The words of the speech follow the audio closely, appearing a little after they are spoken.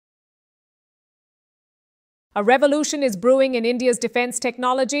A revolution is brewing in India's defense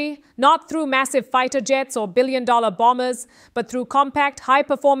technology, not through massive fighter jets or billion-dollar bombers, but through compact,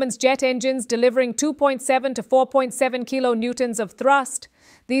 high-performance jet engines delivering 2.7 to 4.7 kilonewtons of thrust.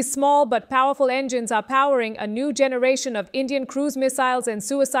 These small but powerful engines are powering a new generation of Indian cruise missiles and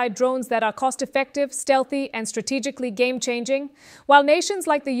suicide drones that are cost-effective, stealthy, and strategically game-changing. While nations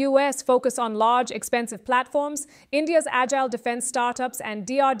like the US focus on large, expensive platforms, India's agile defense startups and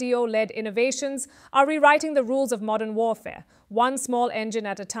DRDO-led innovations are rewriting the rules of modern warfare, one small engine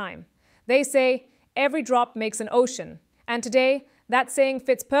at a time. They say, every drop makes an ocean. And today, that saying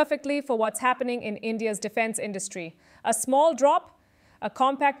fits perfectly for what's happening in India's defense industry. A small drop, a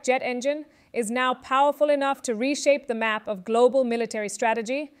compact jet engine, is now powerful enough to reshape the map of global military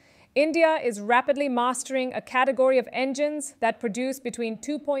strategy. India is rapidly mastering a category of engines that produce between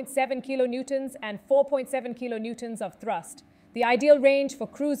 2.7 kilonewtons and 4.7 kilonewtons of thrust, the ideal range for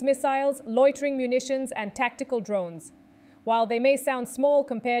cruise missiles, loitering munitions, and tactical drones. While they may sound small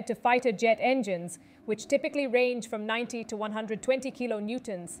compared to fighter jet engines, which typically range from 90 to 120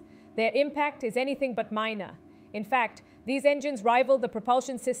 kilonewtons, their impact is anything but minor. In fact, these engines rival the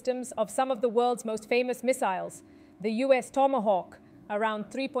propulsion systems of some of the world's most famous missiles, the US Tomahawk, around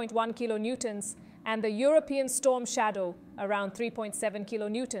 3.1 kilonewtons, and the European Storm Shadow, around 3.7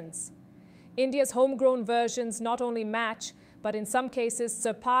 kilonewtons. India's homegrown versions not only match, but in some cases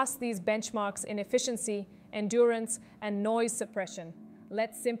surpass these benchmarks in efficiency, endurance, and noise suppression.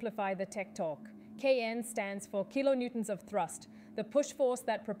 Let's simplify the tech talk. KN stands for kilonewtons of thrust, the push force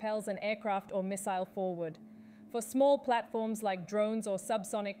that propels an aircraft or missile forward. For small platforms like drones or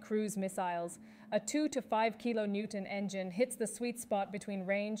subsonic cruise missiles, a 2 to 5 kilonewton engine hits the sweet spot between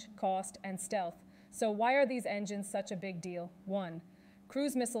range, cost, and stealth. So why are these engines such a big deal? 1.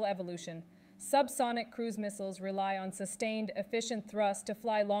 Cruise missile evolution. Subsonic cruise missiles rely on sustained, efficient thrust to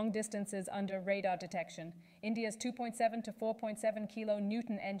fly long distances under radar detection. India's 2.7 to 4.7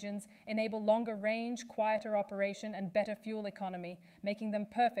 kilonewton engines enable longer range, quieter operation, and better fuel economy, making them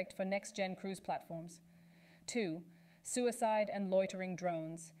perfect for next-gen cruise platforms. 2. Suicide and loitering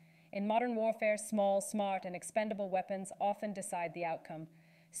drones. In modern warfare, small, smart, and expendable weapons often decide the outcome.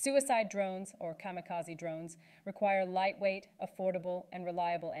 Suicide drones, or kamikaze drones, require lightweight, affordable, and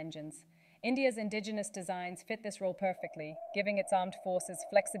reliable engines. India's indigenous designs fit this role perfectly, giving its armed forces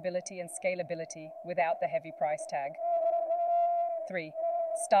flexibility and scalability without the heavy price tag. 3.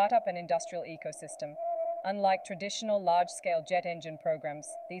 Startup and industrial ecosystem. Unlike traditional large-scale jet engine programs,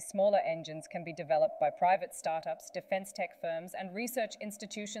 these smaller engines can be developed by private startups, defense tech firms, and research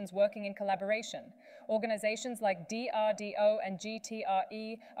institutions working in collaboration. Organizations like DRDO and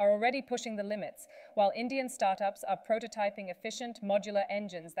GTRE are already pushing the limits, while Indian startups are prototyping efficient, modular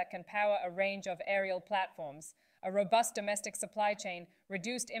engines that can power a range of aerial platforms. A robust domestic supply chain,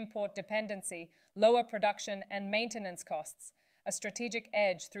 reduced import dependency, lower production and maintenance costs, a strategic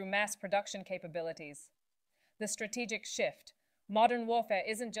edge through mass production capabilities. The strategic shift. Modern warfare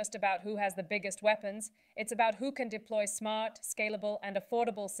isn't just about who has the biggest weapons, it's about who can deploy smart, scalable, and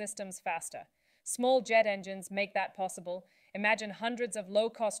affordable systems faster. Small jet engines make that possible. Imagine hundreds of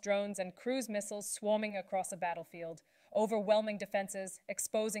low-cost drones and cruise missiles swarming across a battlefield, overwhelming defenses,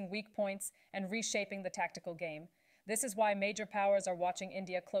 exposing weak points, and reshaping the tactical game. This is why major powers are watching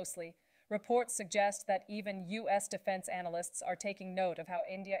India closely. Reports suggest that even US defense analysts are taking note of how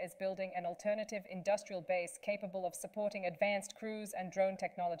India is building an alternative industrial base capable of supporting advanced cruise and drone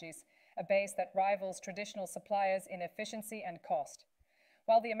technologies, a base that rivals traditional suppliers in efficiency and cost.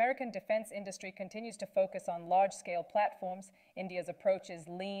 While the American defense industry continues to focus on large-scale platforms, India's approach is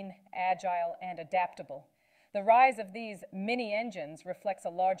lean, agile, and adaptable. The rise of these mini-engines reflects a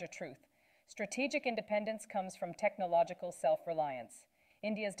larger truth. Strategic independence comes from technological self-reliance.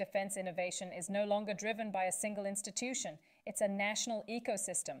 India's defense innovation is no longer driven by a single institution. It's a national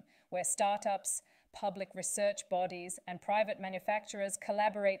ecosystem where startups, public research bodies, and private manufacturers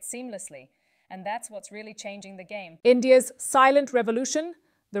collaborate seamlessly. And that's what's really changing the game. India's silent revolution,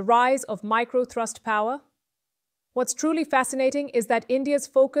 the rise of micro-thrust power. What's truly fascinating is that India's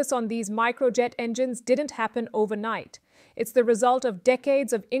focus on these microjet engines didn't happen overnight. It's the result of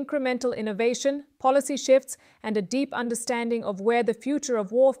decades of incremental innovation, policy shifts, and a deep understanding of where the future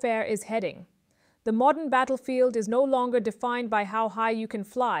of warfare is heading. The modern battlefield is no longer defined by how high you can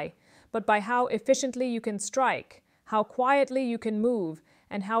fly, but by how efficiently you can strike, how quietly you can move,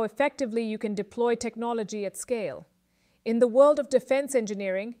 and how effectively you can deploy technology at scale. In the world of defense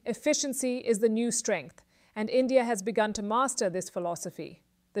engineering, efficiency is the new strength, and India has begun to master this philosophy.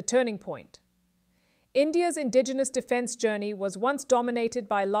 The turning point. India's indigenous defense journey was once dominated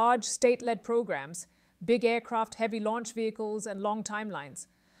by large state-led programs, big aircraft, heavy launch vehicles, and long timelines.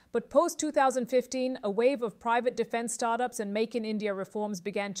 But post-2015, a wave of private defense startups and Make in India reforms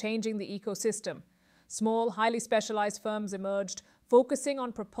began changing the ecosystem. Small, highly specialized firms emerged, focusing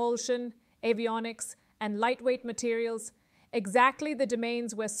on propulsion, avionics, and lightweight materials, exactly the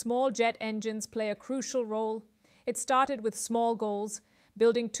domains where small jet engines play a crucial role. It started with small goals,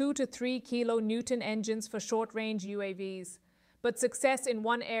 building 2 to 3 kN engines for short-range UAVs. But success in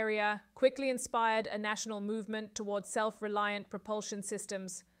one area quickly inspired a national movement towards self-reliant propulsion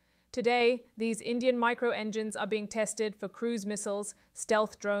systems. Today, these Indian micro-engines are being tested for cruise missiles,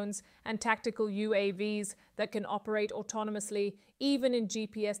 stealth drones, and tactical UAVs that can operate autonomously, even in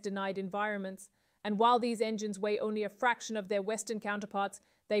GPS-denied environments. And while these engines weigh only a fraction of their Western counterparts,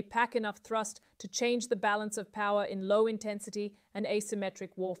 they pack enough thrust to change the balance of power in low-intensity and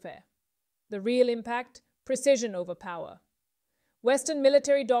asymmetric warfare. The real impact? Precision over power. Western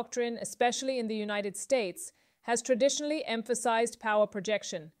military doctrine, especially in the United States, has traditionally emphasized power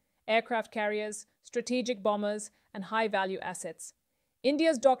projection, aircraft carriers, strategic bombers, and high-value assets.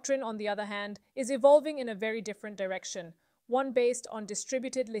 India's doctrine, on the other hand, is evolving in a very different direction, one based on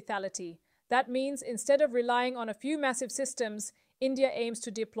distributed lethality. That means instead of relying on a few massive systems, India aims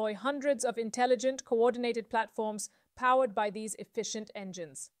to deploy hundreds of intelligent, coordinated platforms powered by these efficient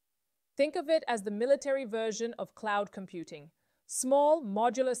engines. Think of it as the military version of cloud computing. Small,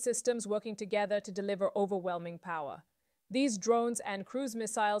 modular systems working together to deliver overwhelming power. These drones and cruise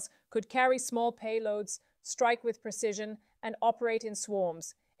missiles could carry small payloads, strike with precision, and operate in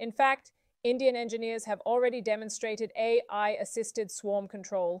swarms. In fact, Indian engineers have already demonstrated AI-assisted swarm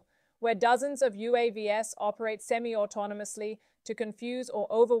control, where dozens of UAVs operate semi-autonomously to confuse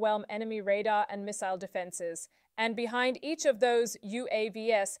or overwhelm enemy radar and missile defenses. And behind each of those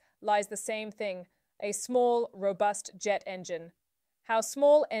UAVs lies the same thing, a small, robust jet engine. How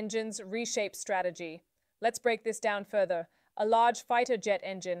small engines reshape strategy. Let's break this down further. A large fighter jet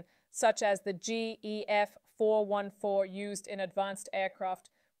engine, such as the GEF-414 used in advanced aircraft,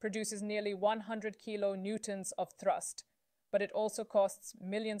 produces nearly 100 kilonewtons of thrust. But it also costs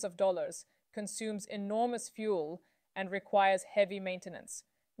millions of dollars, consumes enormous fuel, and requires heavy maintenance.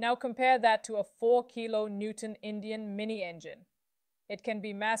 Now compare that to a 4 kilonewton Indian mini-engine. It can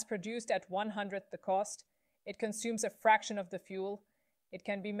be mass-produced at 1/100th the cost. It consumes a fraction of the fuel. It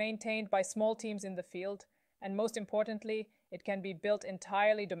can be maintained by small teams in the field. And most importantly, it can be built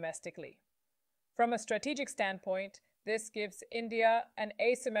entirely domestically. From a strategic standpoint, this gives India an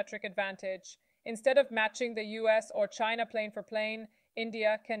asymmetric advantage. Instead of matching the US or China plane for plane,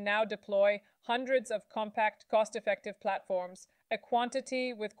 India can now deploy hundreds of compact, cost-effective platforms, a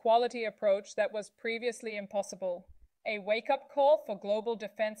quantity with quality approach that was previously impossible. A wake-up call for global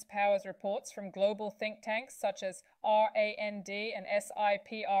defense powers reports from global think tanks such as RAND and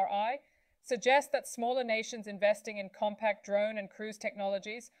SIPRI suggest that smaller nations investing in compact drone and cruise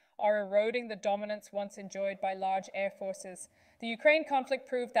technologies are eroding the dominance once enjoyed by large air forces. The Ukraine conflict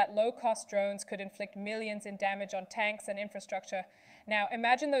proved that low-cost drones could inflict millions in damage on tanks and infrastructure. Now,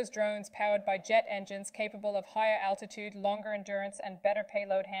 imagine those drones powered by jet engines capable of higher altitude, longer endurance, and better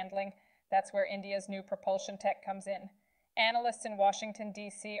payload handling. That's where India's new propulsion tech comes in. Analysts in Washington,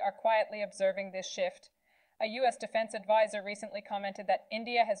 D.C. are quietly observing this shift. A U.S. defense advisor recently commented that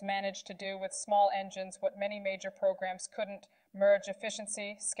India has managed to do with small engines what many major programs couldn't: merge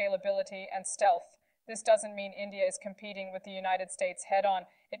efficiency, scalability, and stealth. This doesn't mean India is competing with the United States head-on.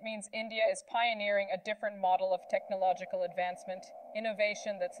 It means India is pioneering a different model of technological advancement,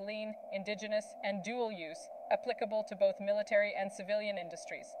 innovation that's lean, indigenous, and dual-use, applicable to both military and civilian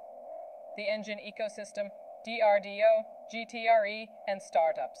industries. The engine ecosystem, DRDO, GTRE, and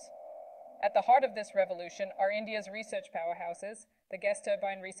startups. At the heart of this revolution are India's research powerhouses, the Gas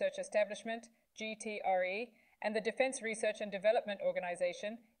Turbine Research Establishment, GTRE, and the Defense Research and Development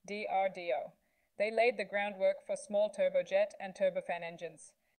Organization, DRDO. They laid the groundwork for small turbojet and turbofan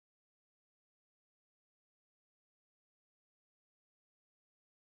engines.